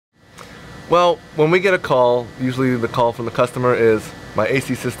Well, when we get a call, usually the call from the customer is, my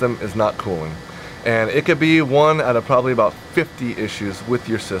AC system is not cooling. And it could be one out of probably about 50 issues with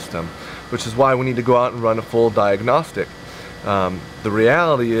your system, which is why we need to go out and run a full diagnostic. The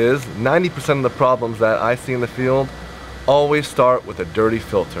reality is 90% of the problems that I see in the field always start with a dirty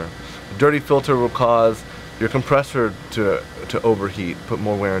filter. A dirty filter will cause your compressor to overheat, put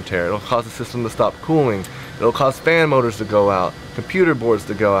more wear and tear. It'll cause the system to stop cooling. It'll cause fan motors to go out, computer boards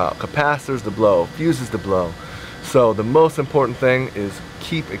to go out, capacitors to blow, fuses to blow. So the most important thing is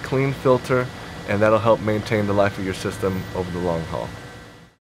keep a clean filter, and that'll help maintain the life of your system over the long haul.